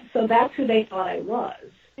 But so that's who they thought I was.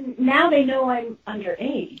 And now they know I'm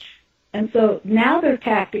underage. And so now they're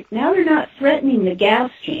not threatening the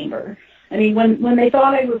gas chamber. I mean, when they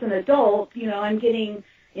thought I was an adult, I'm getting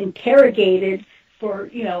interrogated for,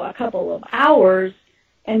 a couple of hours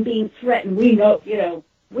and being threatened. We know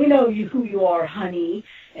who you are, honey,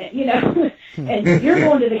 and, and you're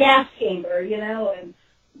going to the gas chamber, and,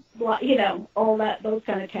 all that, those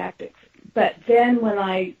kind of tactics. But then when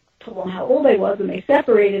I told them how old I was and they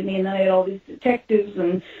separated me, and then I had all these detectives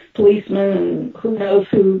and policemen and who knows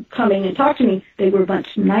who coming and talked to me, they were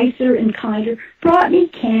much nicer and kinder, brought me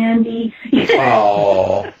candy.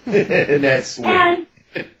 Oh, that's sweet. And,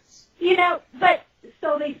 but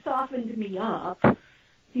so they softened me up,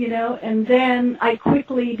 and then I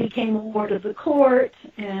quickly became a ward of the court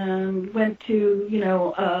and went to,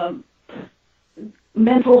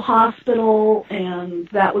 mental hospital, and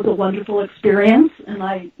that was a wonderful experience. And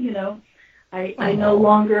I no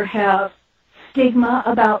longer have stigma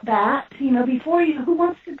about that. Before who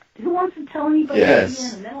wants to tell anybody to be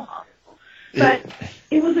in a mental hospital? But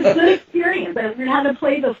it was a good experience. I learned how to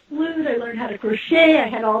play the flute. I learned how to crochet. I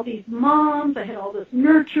had all these moms. I had all this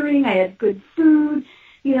nurturing. I had good food.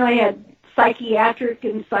 I had psychiatric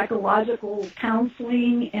and psychological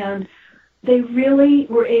counseling, and they really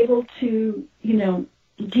were able to, deprogram.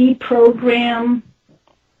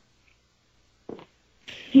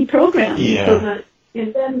 Yeah. So that,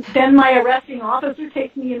 and then my arresting officer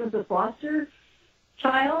takes me in as a foster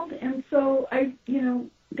child, and so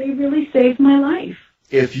they really saved my life.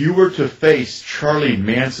 If you were to face Charlie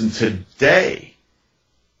Manson today,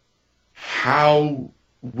 how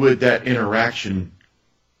would that interaction,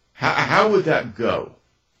 how would that go?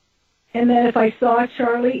 And then if I saw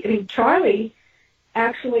Charlie,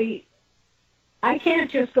 actually, I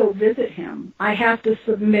can't just go visit him. I have to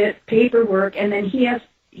submit paperwork, and then he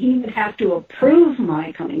would have to approve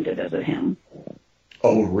my coming to visit him.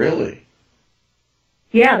 Oh, really?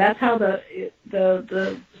 Yeah, that's how the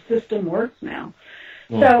system works now.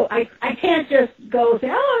 Well, so I can't just go say,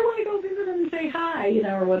 oh, I want to go visit him and say hi,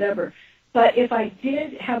 or whatever. But if I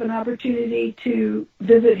did have an opportunity to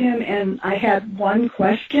visit him and I had one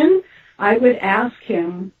question, I would ask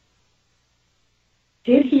him,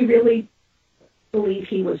 did he really believe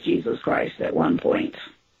he was Jesus Christ at one point?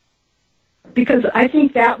 Because I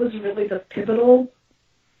think that was really the pivotal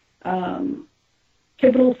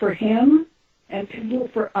for him and pivotal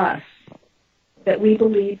for us, that we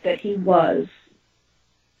believed that he was,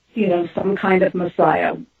 some kind of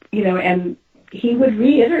Messiah, and he would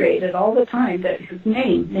reiterate it all the time that his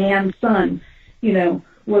name, man's son,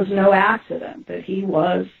 was no accident, that he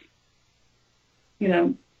was,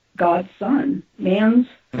 God's son, man's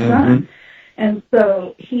son. And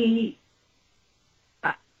so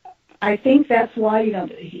I think that's why,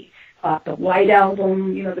 he bought the White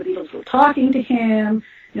Album, the Beatles were talking to him,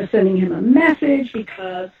 sending him a message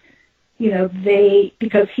because he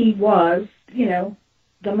was,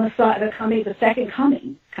 the Messiah, the second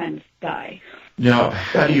coming kind of guy. Now,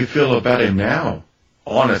 how do you feel about him now,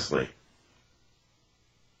 honestly?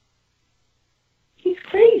 He's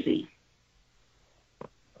crazy.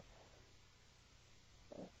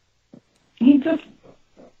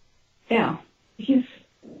 yeah, he's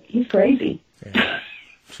crazy. Yeah.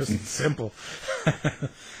 Just simple.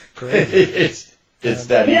 Crazy. It's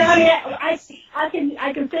that easy. I mean,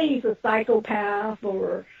 I can say he's a psychopath,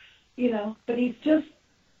 or but he's just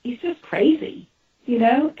crazy,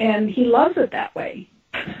 and he loves it that way.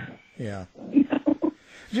 Yeah.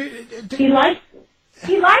 He likes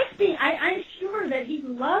being. I'm sure that he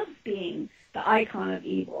loves being the icon of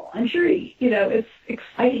evil. I'm sure it's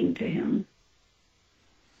exciting to him.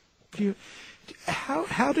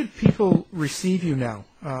 How did people receive you now?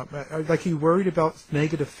 Are you worried about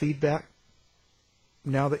negative feedback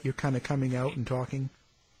now that you're kind of coming out and talking?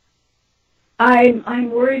 I'm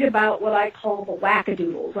worried about what I call the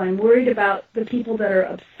wackadoodles. I'm worried about the people that are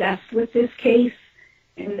obsessed with this case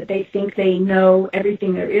and that they think they know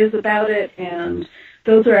everything there is about it, and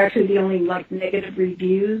those are actually the only negative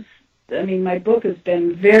reviews. I mean, my book has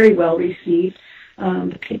been very well received.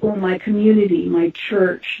 The people in my community, my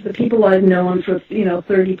church, the people I've known for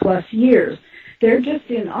 30 plus years, they're just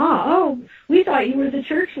in awe. Oh, we thought you were the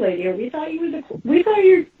church lady, or we thought you just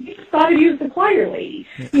thought of you as the choir lady.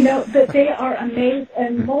 That they are amazed,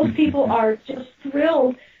 and most people are just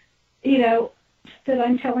thrilled, that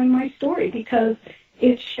I'm telling my story, because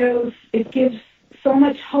it gives so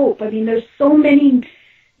much hope. I mean, there's so many.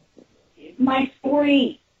 My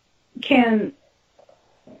story can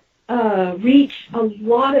reach a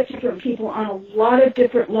lot of different people on a lot of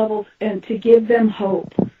different levels, and to give them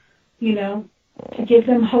hope, to give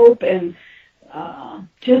them hope, and I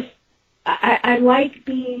like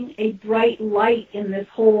being a bright light in this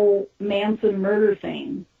whole Manson murder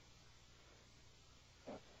thing,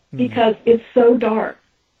 because it's so dark,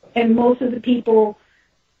 and most of the people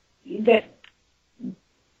didn't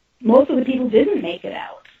make it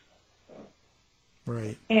out.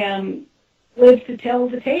 Right. And live to tell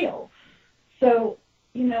the tale. So,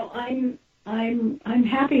 I'm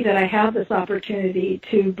happy that I have this opportunity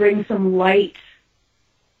to bring some light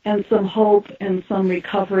and some hope and some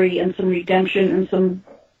recovery and some redemption and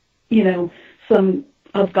some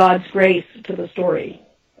of God's grace to the story.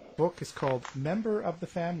 The book is called Member of the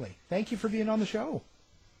Family. Thank you for being on the show.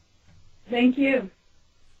 Thank you.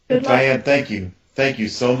 Good luck. Diane, thank you. Thank you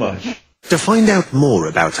so much. To find out more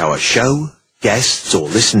about our show, guests, or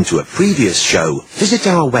listen to a previous show, visit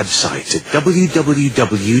our website at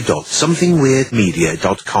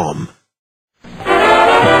www.somethingweirdmedia.com.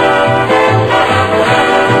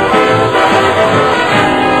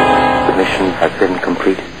 The mission has been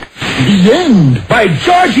completed. The end! By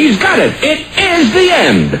George, he's got it! It is the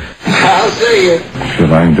end! I'll see you. If you're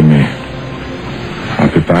lying to me,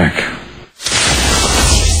 I'll be back.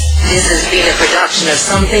 This has been a production of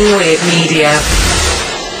Something Weird Media.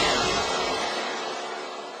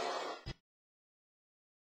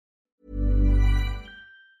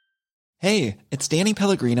 Hey, it's Danny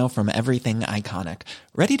Pellegrino from Everything Iconic.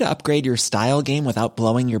 Ready to upgrade your style game without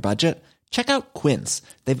blowing your budget? Check out Quince.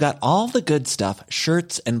 They've got all the good stuff,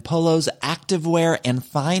 shirts and polos, activewear, and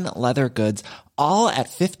fine leather goods, all at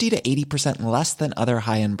 50 to 80% less than other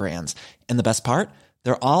high-end brands. And the best part?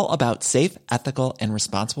 They're all about safe, ethical, and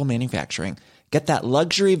responsible manufacturing. Get that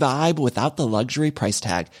luxury vibe without the luxury price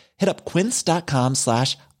tag. Hit up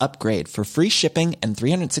quince.com/upgrade for free shipping and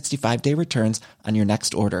 365-day returns on your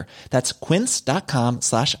next order. That's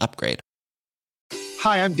quince.com/upgrade.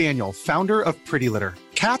 Hi, I'm Daniel, founder of Pretty Litter.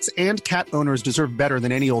 Cats and cat owners deserve better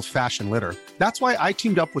than any old-fashioned litter. That's why I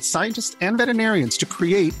teamed up with scientists and veterinarians to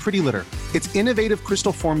create Pretty Litter. Its innovative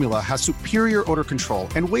crystal formula has superior odor control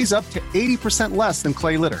and weighs up to 80% less than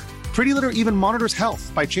clay litter. Pretty Litter even monitors health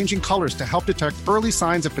by changing colors to help detect early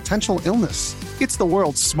signs of potential illness. It's the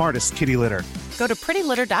world's smartest kitty litter. Go to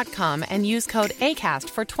prettylitter.com and use code ACAST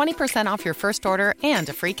for 20% off your first order and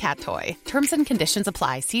a free cat toy. Terms and conditions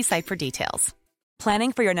apply. See site for details.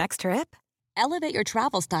 Planning for your next trip? Elevate your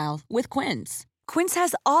travel style with Quince. Quince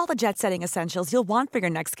has all the jet-setting essentials you'll want for your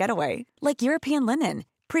next getaway, like European linen,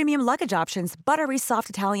 premium luggage options, buttery soft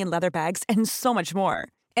Italian leather bags, and so much more.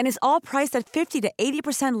 And is all priced at 50 to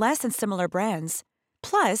 80% less than similar brands.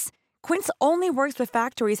 Plus, Quince only works with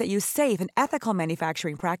factories that use safe and ethical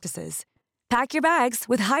manufacturing practices. Pack your bags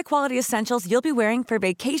with high-quality essentials you'll be wearing for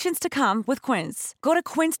vacations to come with Quince. Go to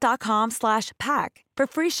quince.com/pack for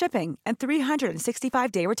free shipping and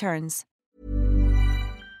 365-day returns.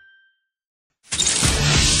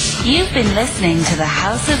 You've been listening to the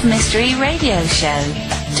House of Mystery radio show.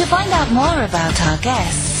 To find out more about our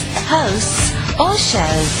guests, hosts, or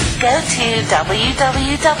shows, go to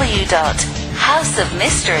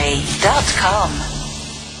www.houseofmystery.com.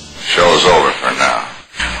 Show's over for now.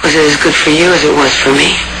 Was it as good for you as it was for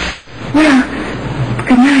me? Well,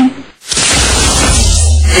 good night.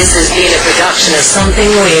 This has been a production of Something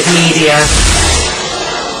Weird Media.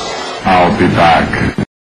 I'll be back.